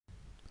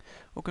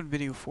Welcome to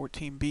video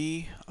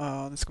 14B.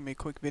 This is going to be a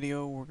quick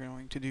video. We're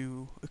going to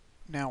do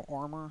now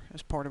armor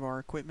as part of our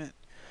equipment.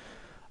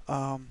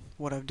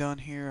 What I've done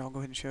here, I'll go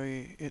ahead and show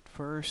you it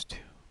first.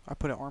 I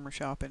put an armor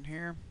shop in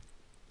here.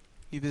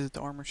 You visit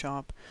the armor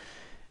shop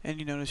and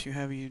you notice you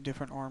have your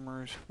different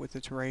armors with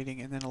its rating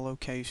and then a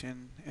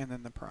location and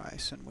then the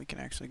price. And we can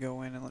actually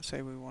go in and let's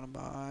say we want to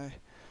buy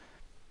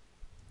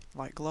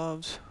light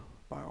gloves,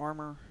 buy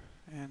armor,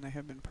 and they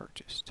have been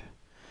purchased.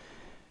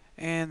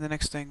 And the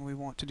next thing we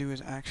want to do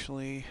is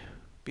actually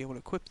be able to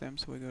equip them,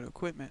 so we go to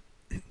equipment.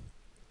 And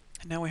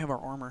now we have our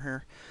armor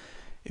here.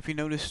 If you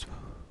notice,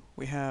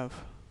 we have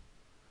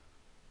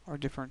our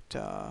different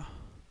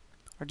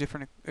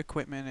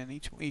equipment, and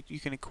each you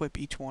can equip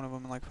each one of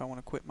them. Like if I want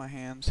to equip my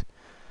hands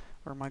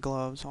or my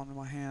gloves onto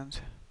my hands,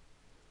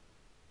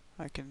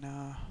 I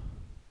can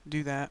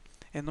do that.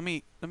 And let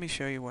me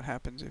show you what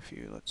happens if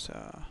you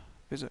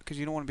visit, because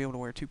you don't want to be able to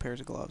wear two pairs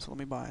of gloves. So let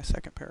me buy a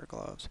second pair of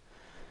gloves.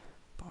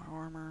 Buy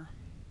armor.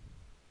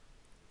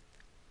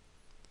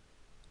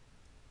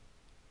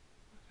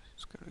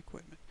 Let's go to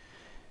equipment.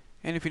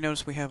 And if you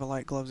notice, we have a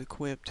light gloves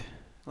equipped.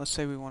 Let's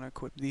say we want to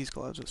equip these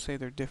gloves. Let's say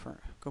they're different.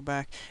 Go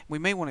back. We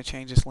may want to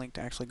change this link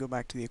to actually go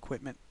back to the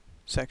equipment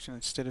section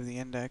instead of the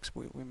index.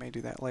 We may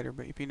do that later.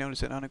 But if you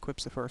notice, it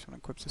unequips the first one,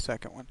 equips the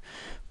second one.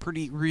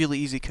 Really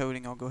easy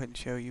coding. I'll go ahead and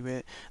show you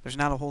it. There's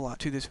not a whole lot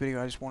to this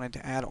video. I just wanted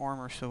to add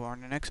armor, so on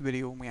the next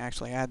video when we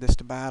actually add this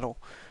to battle,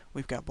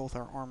 we've got both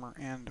our armor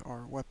and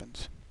our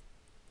weapons.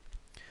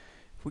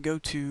 If we go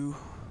to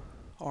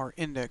our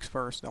index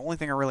first, the only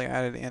thing I really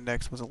added to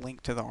index was a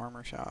link to the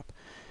armor shop.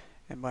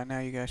 And by now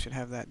you guys should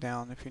have that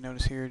down. If you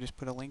notice here, just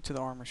put a link to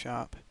the armor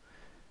shop.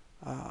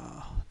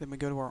 Then we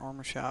go to our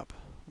armor shop.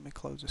 Let me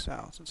close this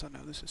out since I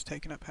know this is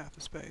taking up half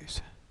the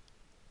space.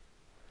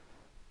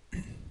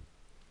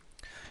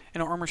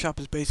 And our armor shop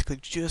is basically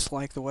just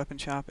like the weapon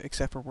shop,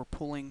 except for we're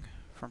pulling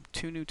from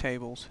two new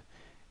tables.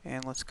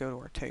 And let's go to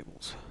our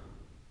tables.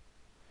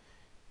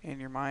 In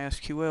your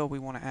MySQL, we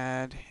want to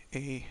add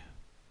a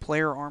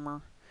player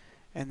armor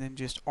and then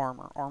just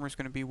armor. Armor is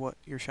going to be what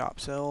your shop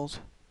sells.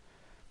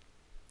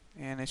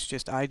 And it's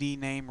just ID,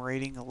 name,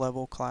 rating,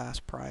 level, class,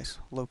 price,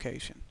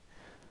 location.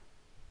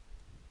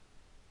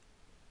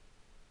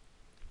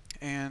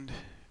 And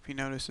if you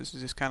notice, this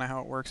is just kind of how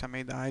it works. I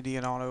made the ID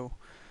and auto,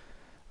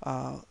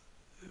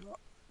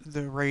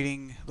 the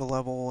rating, the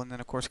level, and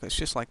then of course it's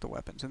just like the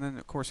weapons. And then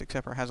of course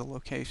Exceptor has a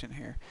location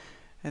here.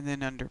 And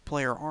then under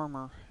player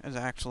armor is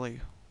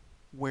actually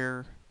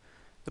where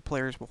the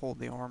players will hold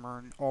the armor,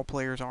 and all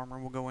players' armor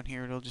will go in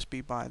here. It'll just be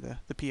by the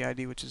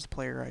PID, which is the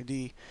player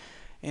ID,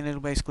 and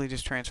it'll basically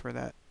just transfer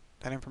that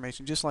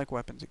information, just like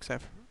weapons,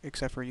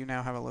 except for you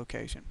now have a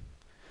location.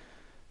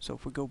 So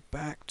if we go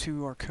back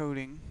to our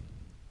coding,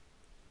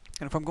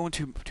 and if I'm going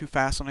too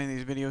fast on any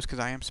of these videos, because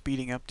I am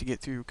speeding up to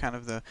get through kind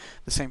of the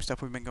same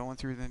stuff we've been going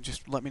through, then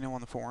just let me know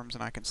on the forums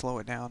and I can slow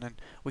it down and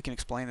we can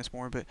explain this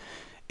more. But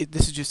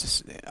this is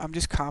just I'm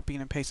just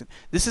copying and pasting.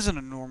 This isn't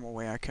a normal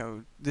way I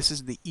code. This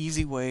is the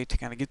easy way to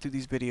kind of get through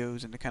these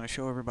videos and to kind of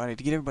show everybody,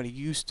 to get everybody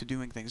used to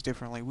doing things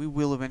differently. We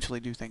will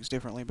eventually do things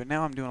differently, but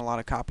now I'm doing a lot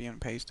of copy and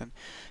pasting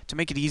to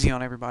make it easy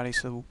on everybody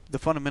so the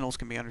fundamentals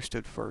can be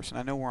understood first. And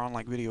I know we're on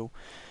like video,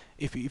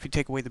 if you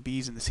take away the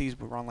B's and the C's,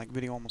 we're on like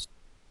video almost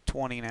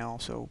 20 now,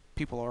 so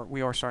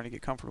we are starting to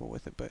get comfortable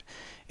with it. But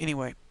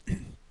anyway,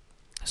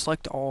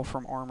 select all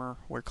from armor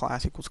where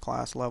class equals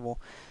class level.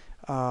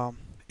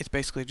 It's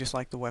basically just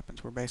like the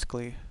weapons. We're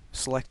basically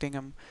selecting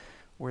them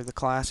where the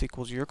class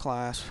equals your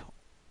class,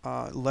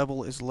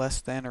 level is less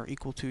than or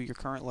equal to your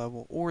current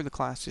level, or the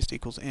class just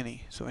equals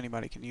any, so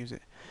anybody can use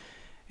it.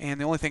 And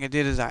the only thing I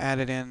did is I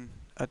added in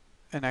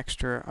an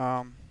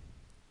extra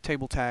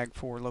table tag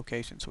for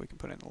location, so we can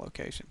put in the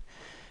location.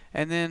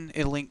 And then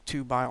it linked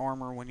to buy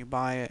armor when you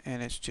buy it,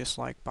 and it's just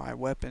like buy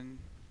weapon.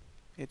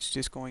 It's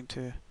just going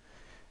to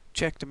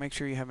check to make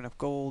sure you have enough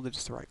gold, that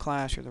it's the right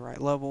class or the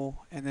right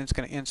level, and then it's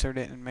going to insert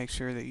it and make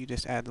sure that you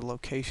just add the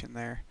location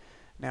there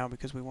now,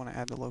 because we want to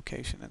add the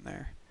location in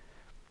there.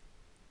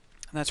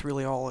 And that's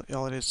really all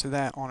it is to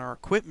that. On our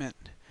equipment,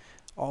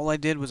 all I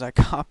did was I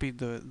copied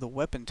the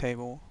weapon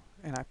table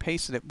and I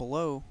pasted it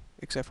below,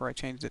 except for I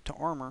changed it to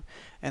armor,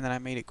 and then I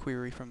made it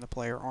query from the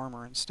player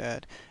armor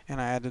instead, and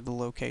I added the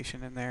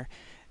location in there.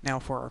 Now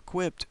for our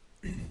equipped,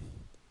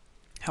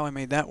 how I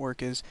made that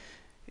work is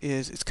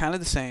it's kind of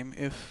the same.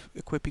 If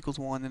equip equals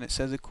 1, then it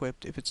says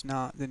equipped. If it's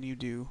not, then you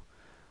do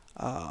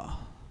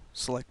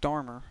select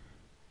armor.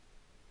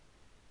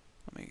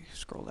 Let me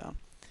scroll down.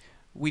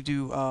 We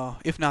do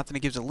if not, then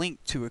it gives a link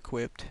to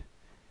equipped,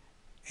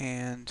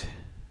 and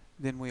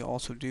then we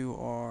also do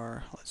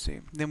our, let's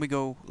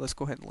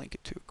go ahead and link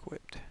it to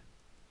equipped.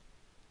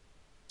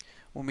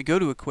 When we go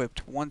to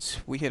equipped,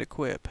 once we hit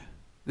equip,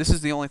 this is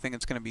the only thing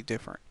that's going to be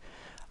different.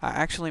 I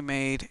actually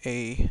made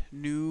a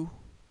new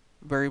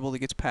variable that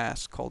gets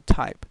passed called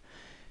type.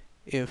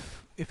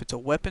 If it's a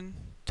weapon,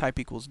 type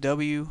equals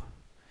W.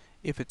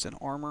 If it's an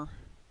armor,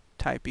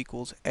 type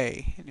equals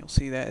A. And you'll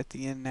see that at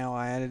the end now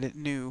I added it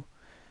new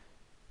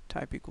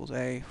type equals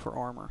A for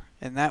armor,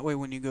 and that way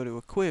when you go to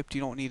equipped,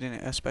 you don't need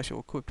a special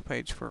equipped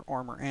page for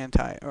armor and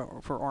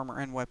for armor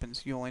and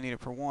weapons. You only need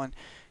it for one,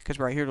 because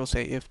right here it'll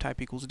say if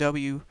type equals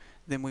W,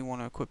 then we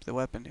want to equip the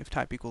weapon. If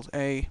type equals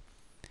A,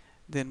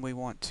 then we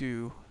want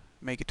to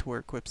make it to where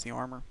it equips the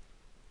armor.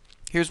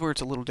 Here's where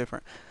it's a little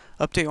different.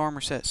 Update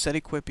armor set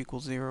equip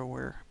equals 0,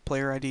 where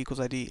player ID equals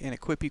ID, and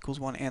equip equals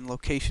 1, and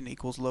location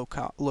equals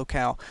locale.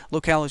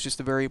 Locale is just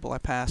the variable I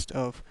passed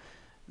of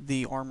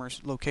the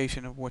armor's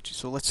location of what you.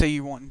 So let's say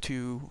you want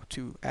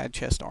to add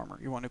chest armor.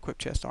 You want to equip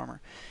chest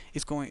armor.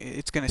 It's going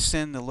to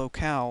send the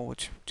locale,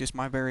 which just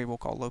my variable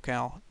called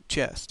locale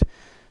chest.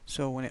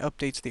 So when it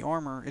updates the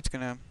armor, it's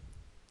gonna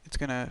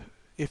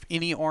if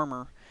any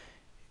armor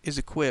is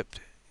equipped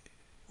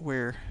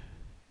where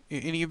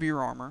any of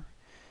your armor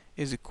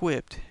is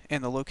equipped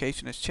and the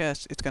location is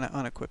chest, it's going to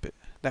unequip it.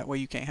 That way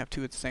you can't have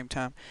two at the same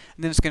time.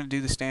 And then it's going to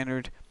do the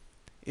standard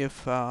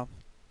if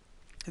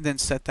then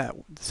set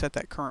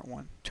that current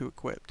one to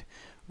equipped.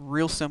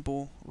 Real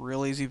simple,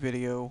 real easy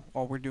video.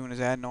 All we're doing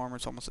is adding armor.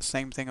 It's almost the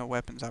same thing with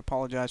weapons. I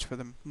apologize for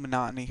the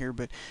monotony here,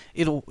 but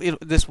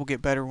this will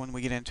get better when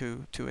we get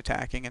into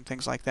attacking and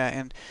things like that,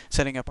 and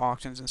setting up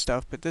auctions and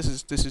stuff. But this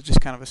is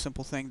just kind of a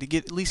simple thing to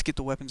at least get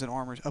the weapons and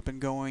armors up and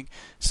going.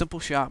 Simple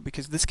shop,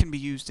 because this can be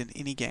used in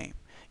any game.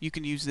 You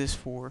can use this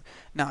for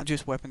not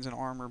just weapons and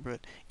armor,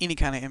 but any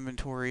kind of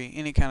inventory,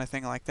 any kind of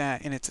thing like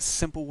that. And it's a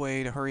simple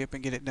way to hurry up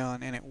and get it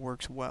done, and it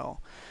works well.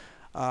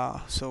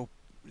 So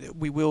I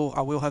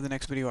will have the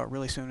next video out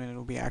really soon, and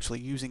it'll be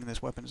actually using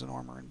this weapons and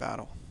armor in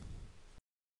battle.